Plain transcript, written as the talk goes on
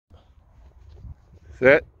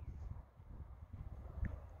set,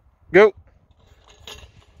 go.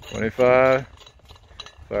 25.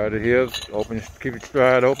 Fire the hips, open, keep your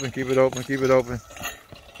stride open, keep it open, keep it open.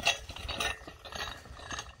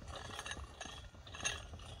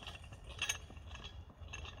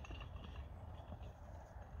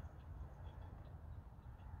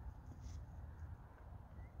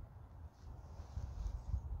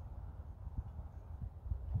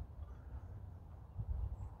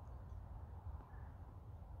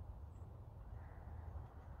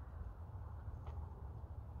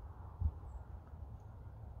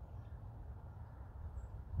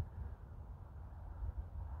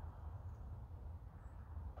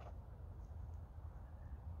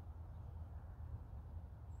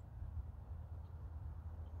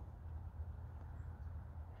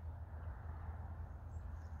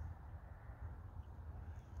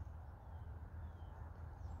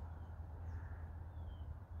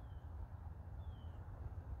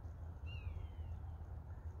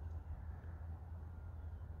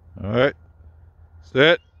 All right,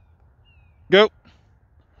 set, go.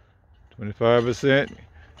 25%.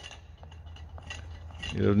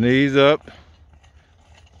 Your knees up.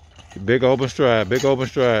 Big open stride, big open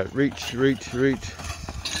stride. Reach, reach, reach.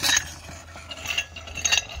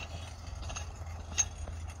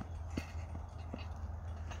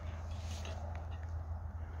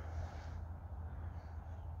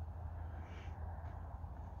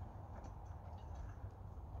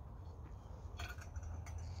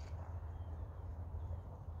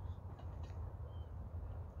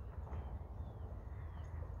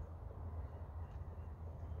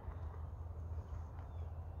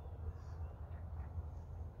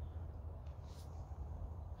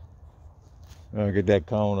 I'll get that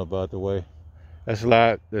cone up out the way. That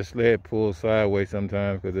sled pulls sideways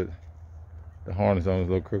sometimes because the harness on is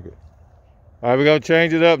a little crooked. All right, we're gonna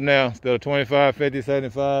change it up now. Instead of 25, 50,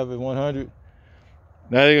 75, and 100.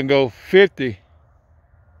 Now you can go 50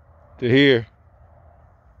 to here,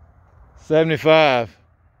 75,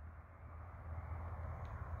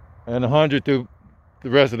 and 100 through the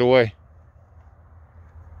rest of the way.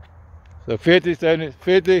 So 50, 70,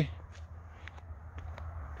 50,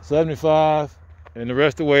 75, and the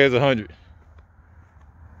rest of the way is 100.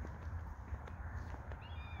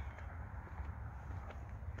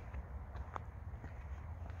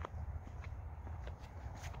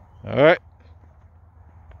 All right,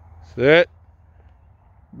 set,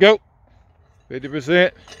 go.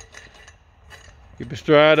 50%. Keep the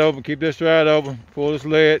stride open, keep that stride open. Pull the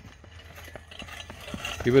sled.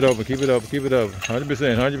 Keep it open, keep it open, keep it open. 100%,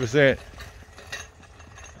 100%.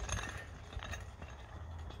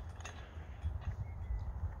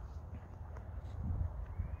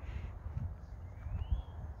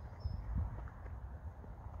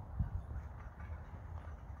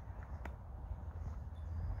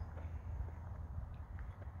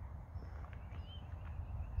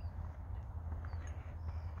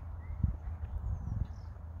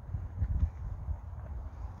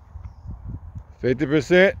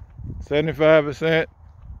 %, 75%,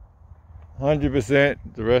 100%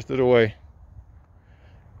 the rest of the way.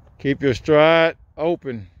 Keep your stride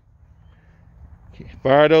open.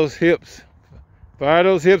 Fire those hips. Fire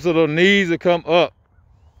those hips so those knees will come up.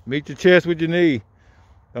 Meet your chest with your knee.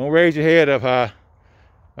 Don't raise your head up high.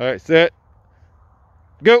 All right, set,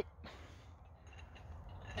 go.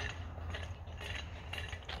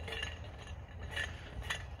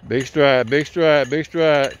 Big stride, big stride, big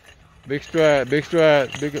stride. Big stride, big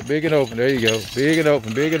stride, big and open. There you go. Big and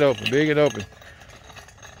open, big and open, big and open.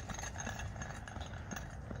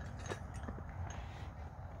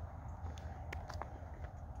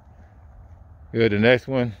 Good, the next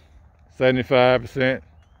one, 75%,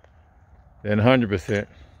 then 100%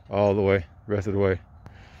 all the way, rest of the way.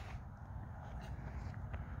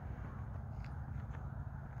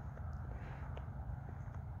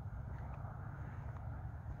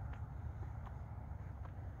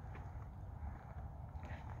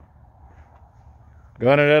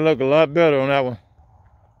 Gunner, that look a lot better on that one.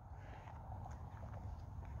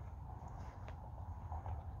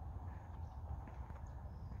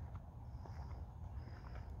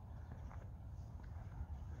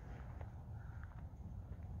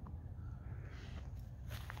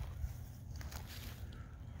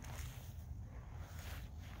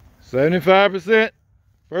 %,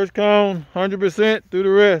 first cone, 100% through the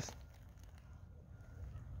rest.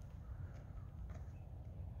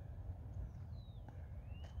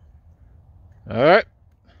 All right,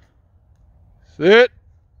 sit,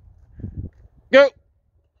 go.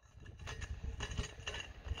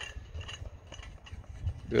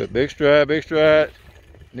 Good, big stride, big stride.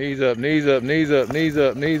 Knees up, knees up, knees up, knees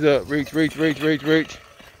up, knees up. Reach, reach, reach, reach, reach.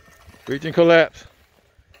 Reach and collapse.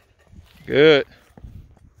 Good.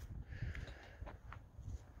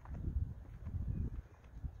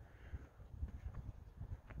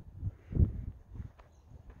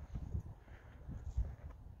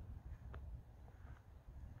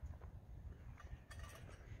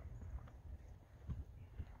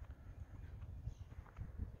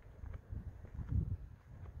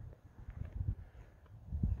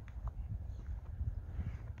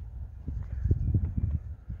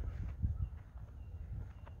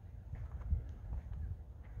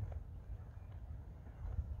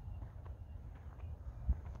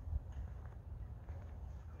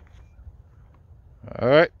 All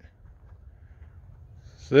right.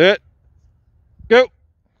 Sit. Go.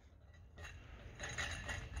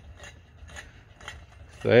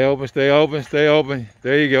 Stay open, stay open, stay open.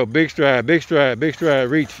 There you go. Big stride, big stride, big stride.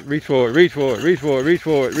 Reach, reach for it, reach for it, reach for it, reach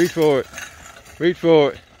for it, reach for it, reach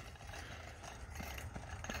for it.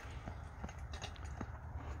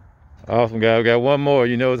 Awesome, guy. We got one more.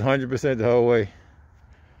 You know it's 100% the whole way.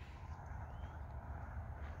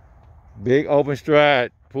 Big open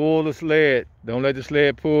stride. Pull the sled. Don't let the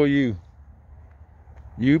sled pull you.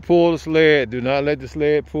 You pull the sled. Do not let the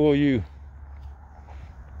sled pull you.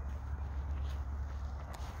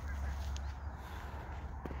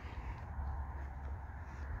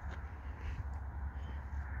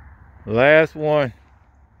 Last one.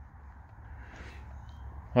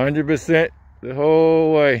 100% the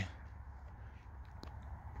whole way.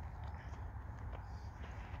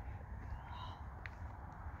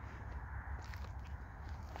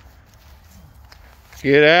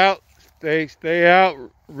 Get out, stay out,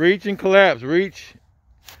 reach and collapse, reach.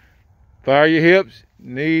 Fire your hips,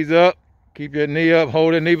 knees up, keep your knee up,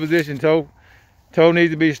 hold that knee position, toe needs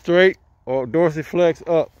to be straight or dorsiflex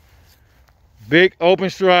up. Big open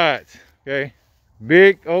strides, okay?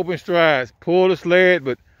 Big open strides. Pull the sled,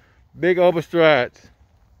 but big open strides.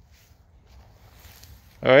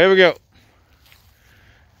 All right, here we go.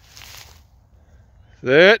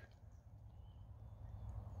 Set.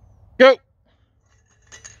 Go.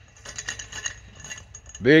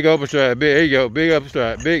 Big open stride, big, there you go, big open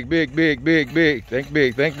stride, big, big, big, big, big, think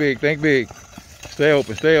big, think big, think big. Stay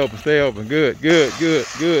open, stay open, stay open, good, good, good,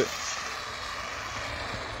 good.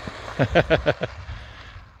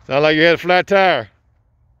 Sound like you had a flat tire.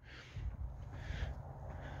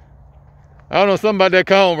 I don't know, something about that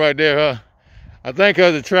cone right there, huh? I think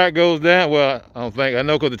because the track goes down, well, I don't think, I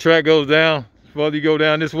know because the track goes down, supposed you go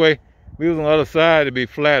down this way, we was on the other side to be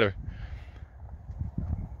flatter.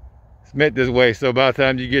 Meant this way, so by the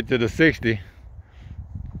time you get to the 60,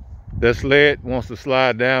 the sled wants to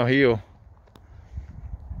slide downhill.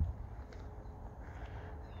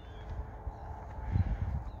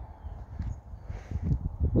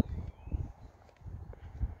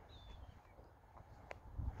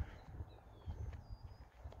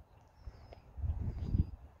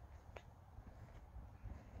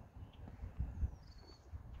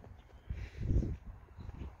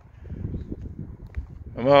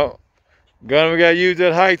 Come on. Gunner, we gotta use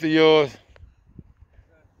that height of yours.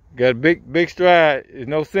 Got a big stride. There's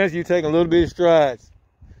no sense you taking a little bit of strides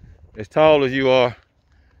as tall as you are.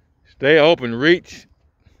 Stay open, reach.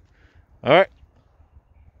 All right.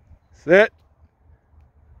 Set.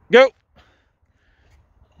 Go.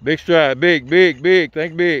 Big stride, big, big, big.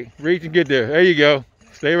 Think big. Reach and get there. There you go.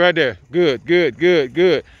 Stay right there. Good, good, good,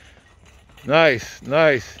 good. Nice,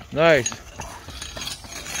 nice, nice.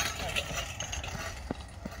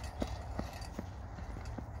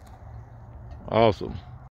 Awesome.